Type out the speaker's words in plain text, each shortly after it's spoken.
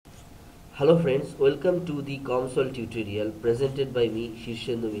Hello friends, welcome to the COMSOL tutorial presented by me,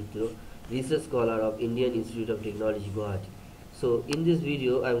 Shirshendu Mitro, Research Scholar of Indian Institute of Technology, Guwahati. So in this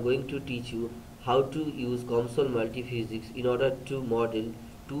video, I am going to teach you how to use COMSOL multiphysics in order to model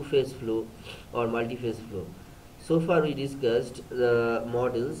two-phase flow or multi-phase flow. So far we discussed the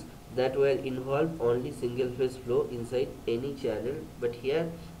models that will involve only single-phase flow inside any channel, but here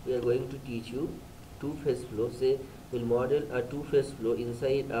we are going to teach you two-phase flow. Say we'll model a two-phase flow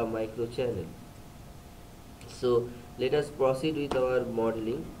inside a micro channel. So let us proceed with our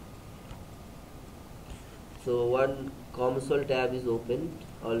modeling. So one COMSOL tab is opened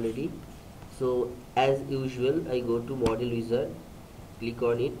already. So as usual, I go to model wizard, click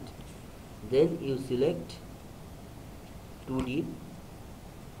on it, then you select 2D.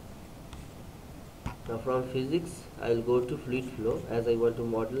 Now from physics I will go to fluid flow, as I want to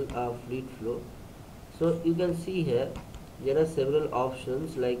model a fluid flow. So you can see here there are several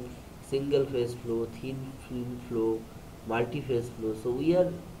options like single phase flow, thin film flow, multi-phase flow. So we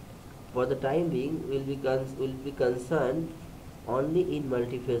are, for the time being, will be concerned only in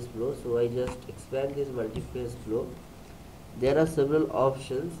multi-phase flow. So I just expand this multi-phase flow. There are several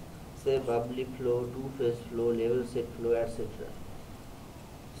options, say bubbly flow, two-phase flow, level set flow, etc.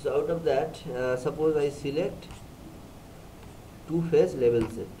 So out of that, suppose I select two-phase level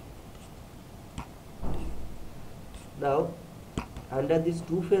set. Now under this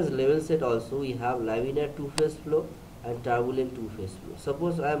two-phase level set also we have laminar two-phase flow and turbulent two-phase flow.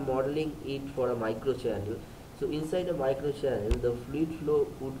 Suppose I am modeling it for a micro channel. So inside a micro channel the fluid flow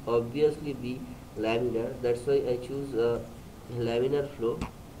would obviously be laminar. That's why I choose laminar flow,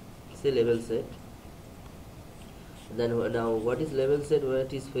 say level set. Then now what is level set,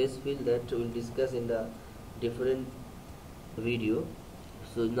 what is phase field, that we'll discuss in the different video.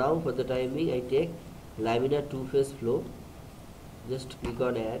 So now for the time being I take laminar two-phase flow. Just click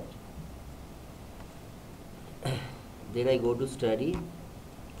on add. Then I go to study,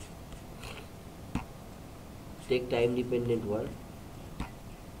 take time dependent one,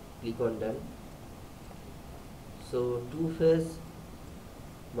 click on done. So two-phase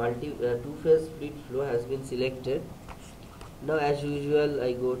fluid flow has been selected. Now as usual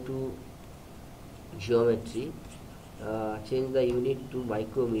I go to geometry, change the unit to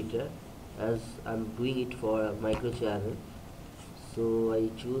micrometer, as I'm doing it for a micro channel. So I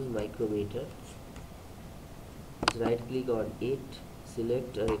choose micrometer, right click on it,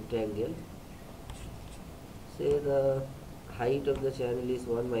 select a rectangle, say the height of the channel is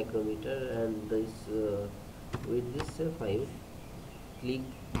 1 micrometer and this width is 5, click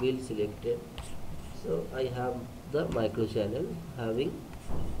build selected. So I have the micro channel having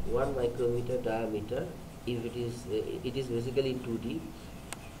 1 micrometer diameter. If it is basically in 2D,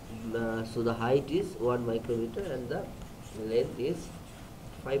 so the height is 1 micrometer and the length is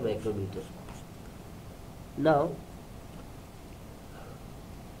 5 micrometer. Now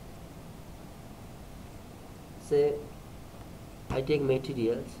say I take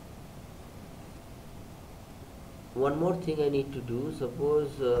materials. One more thing I need to do.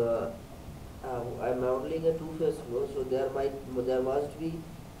 Suppose I'm modeling a two-phase flow, so there must be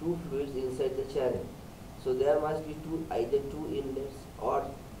two fluids inside the channel. So there must be either two inlets, or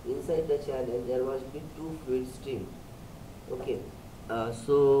inside the channel there must be two fluid streams. Okay,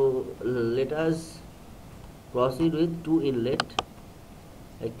 so let us proceed with two inlet.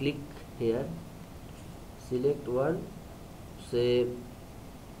 I click here, select one, say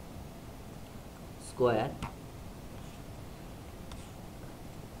square.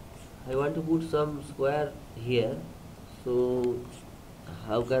 I want to put some square here. So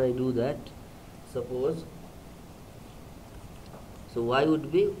how can I do that? Suppose, so y would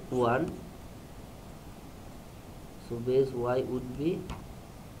be 1, so base y would be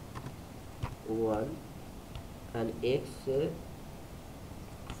 1, and x,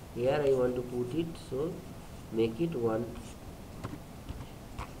 here I want to put it, so make it 1.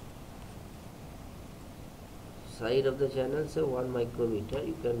 Side of the channel, say 1 micrometer,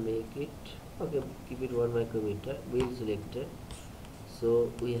 you can make it, okay, keep it 1 micrometer, build selected.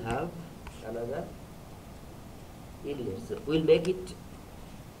 So we have another inlet, so we'll make it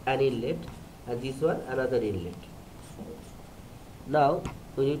an inlet, and this one another inlet. Now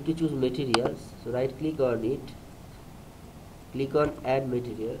we need to choose materials, so right click on it, click on add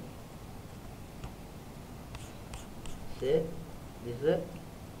material, say this is a,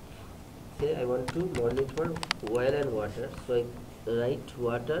 say I want to model it for oil and water, so I write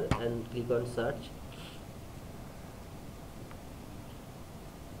water and click on search.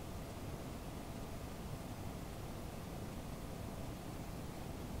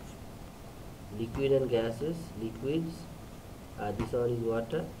 Liquid and gases, liquids, this one is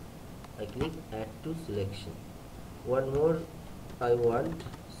water, I click add to selection. One more, I want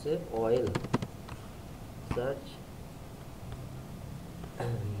say oil, search,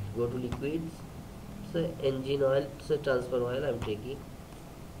 go to liquids, say engine oil, say transfer oil I'm taking.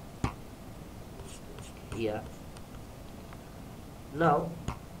 Yeah. Now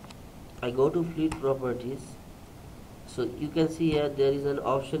I go to fluid properties. So you can see here there is an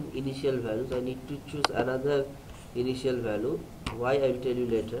option initial values. I need to choose another initial value. Why I will tell you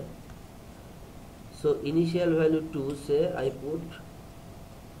later. So initial value 2, say I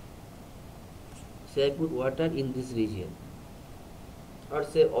put water in this region, or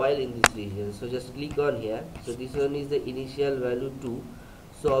say oil in this region. So just click on here. So this one is the initial value 2.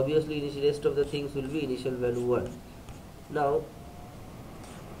 So obviously initial rest of the things will be initial value 1. Now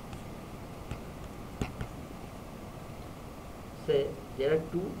say there are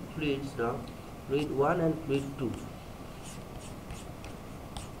two fluids now, fluid 1 and fluid 2.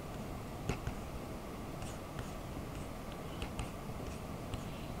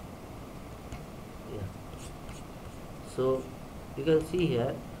 Yeah. So you can see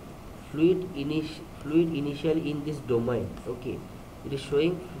here fluid initial in this domain. Okay, it is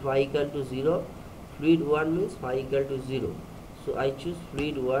showing phi equal to 0. Fluid 1 means phi equal to 0. So I choose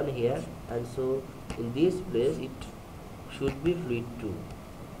fluid 1 here, and so in this place it should be fluid 2.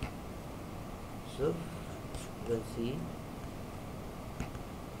 So you can see,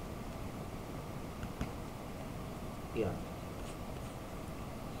 yeah,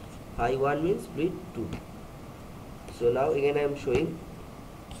 phi 1 means fluid 2. So now again I am showing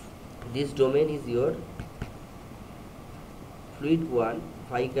this domain is your fluid 1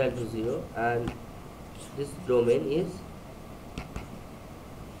 phi equal to 0, and this domain is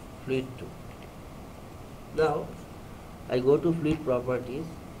fluid 2. Now I go to fluid properties.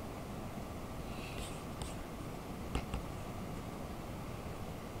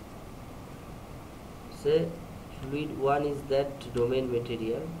 Say fluid 1 is that domain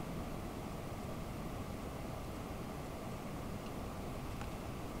material.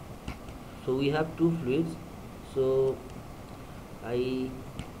 So we have two fluids. So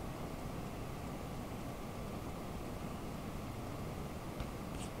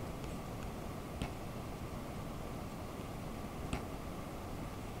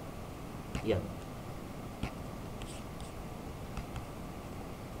yeah,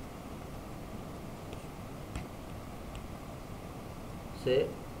 say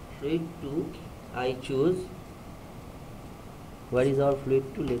fluid 2, I choose, what is our fluid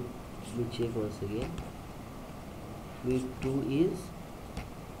 2? Let me check once again. Fluid 2 is,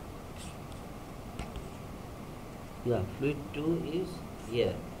 yeah, fluid 2 is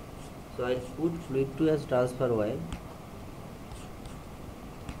here. So I'll put fluid 2 as transfer oil.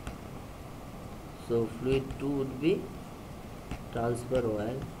 So fluid 2 would be transfer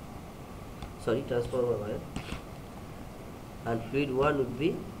oil, and fluid 1 would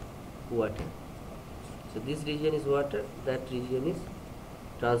be water. So this region is water, that region is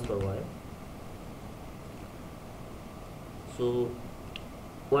transfer oil. So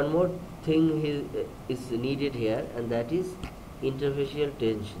one more thing is needed here, and that is interfacial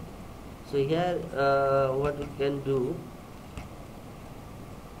tension. So here what we can do,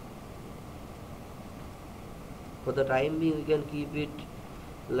 for the time being we can keep it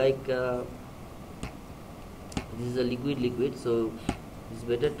like this is a liquid, so it's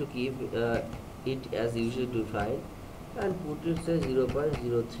better to keep it as usually defined and put it say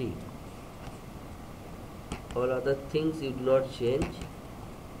 0.03. all other things you do not change.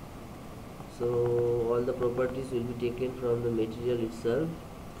 So all the properties will be taken from the material itself.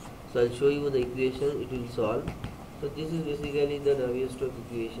 So I'll show you the equation it will solve. So this is basically the Navier-Stokes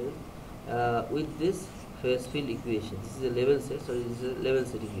equation with this phase field equation. This is a level set, so this is a level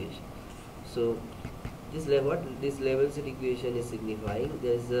set equation. So this level set equation is signifying,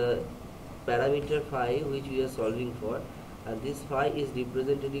 there is a parameter phi which we are solving for, and this phi is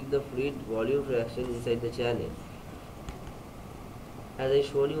representing the fluid volume fraction inside the channel. As I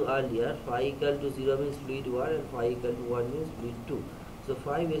shown you earlier, phi equal to 0 means fluid 1 and phi equal to 1 means fluid 2. So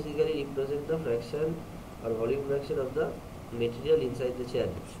phi basically represents the fraction or volume fraction of the material inside the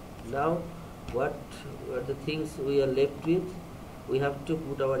channel. Now what are the things we are left with? We have to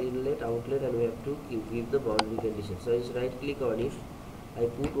put our inlet, outlet, and we have to give the boundary condition. So I just right click on it, I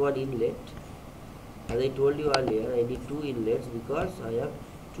put one inlet. As I told you earlier, I need two inlets because I have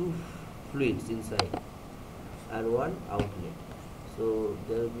two fluids inside and one outlet. So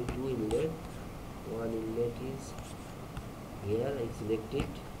there will be two inlets. One inlet is here, I select it.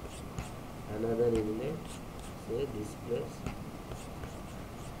 Another inlet, say this place.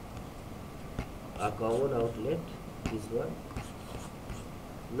 A common outlet, this one.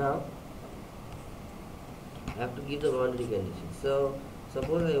 Now I have to give the boundary condition. So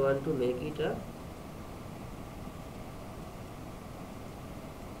suppose I want to make it a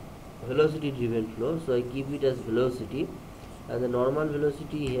velocity driven flow, so I keep it as velocity, and the normal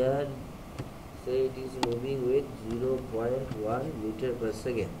velocity here, say it is moving with 0.1 meter per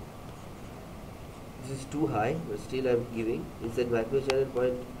second. This is too high, but still I am giving. Inside microchannel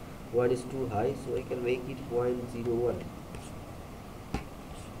 0.1 is too high, so I can make it 0.01.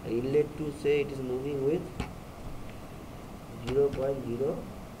 Inlet to, say it is moving with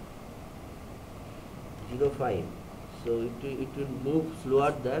 0.005, so it will move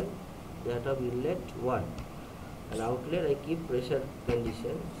slower than that of inlet 1. And outlet I keep pressure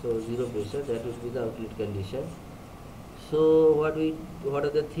condition, so 0 pressure, that would be the outlet condition. So what are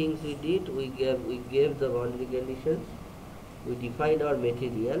the things we did? We gave the boundary conditions, we defined our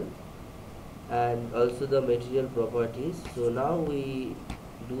material and also the material properties. So now we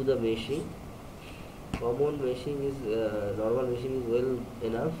do the meshing. Common meshing is normal meshing is well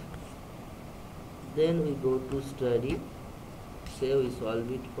enough. Then we go to study. Say we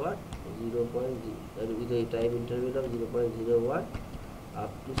solve it for 0. With a time interval of 0.01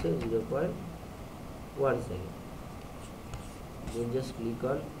 up to say 0.1 second. Then just click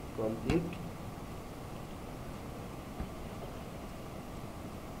on compute.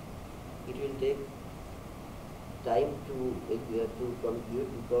 It will take time to compute,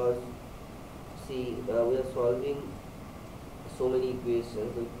 because see, we are solving so many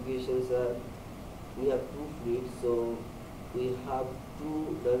equations. The equations are, we have two fluids, so we have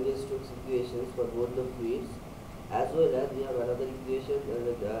two Navier-Stokes equations for both the fluids, as well as we have another equation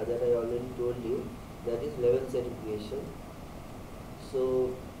that I already told you, that is level set equation.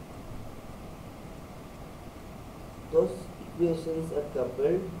 So those equations are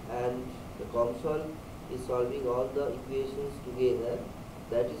coupled, and the COMSOL is solving all the equations together.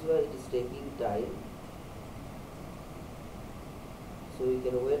 That is why it is taking time. So you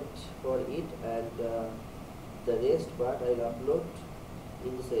can wait for it, and the rest part I will upload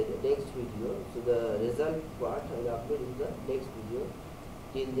in the next video. So the result part I will upload in the next video.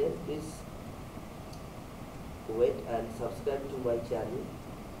 Till then, please wait and subscribe to my channel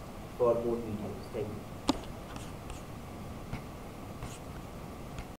for more videos. Thank you.